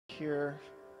Hear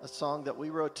a song that we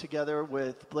wrote together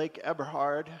with Blake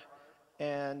Eberhard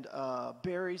and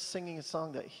Barry singing a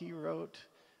song that he wrote.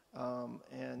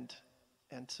 And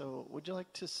so would you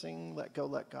like to sing Let Go,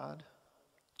 Let God?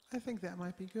 I think that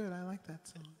might be good. I like that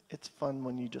song. It's fun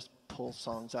when you just pull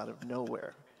songs out of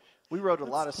nowhere. We wrote a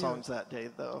lot of songs that day,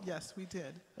 though. Yes, we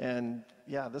did. And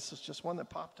yeah, this is just one that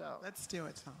popped out. Let's do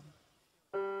it, Tom.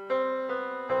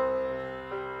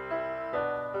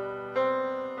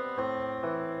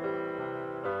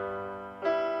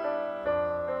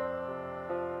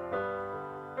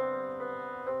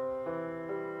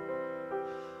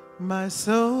 My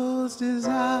soul's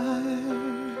desire,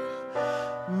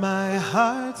 my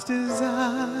heart's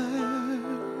desire,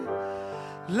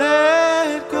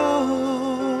 let go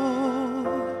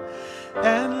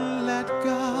and let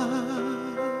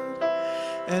God.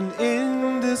 And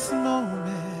in this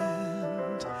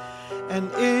moment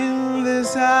and in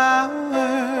this hour,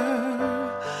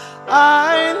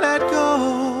 I let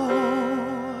go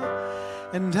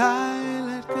and I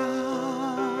let God.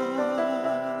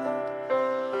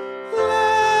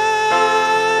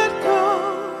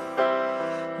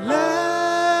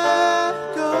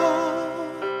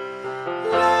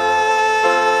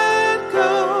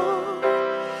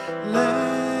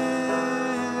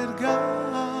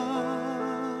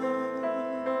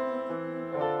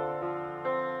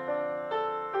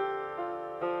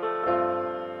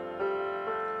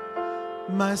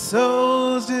 My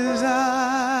soul's desire,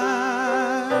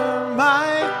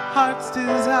 my heart's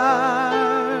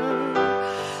desire,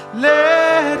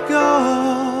 let go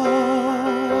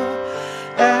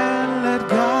and let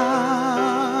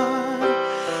God.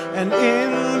 And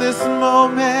in this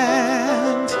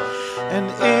moment and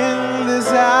in this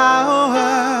hour,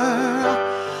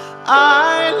 I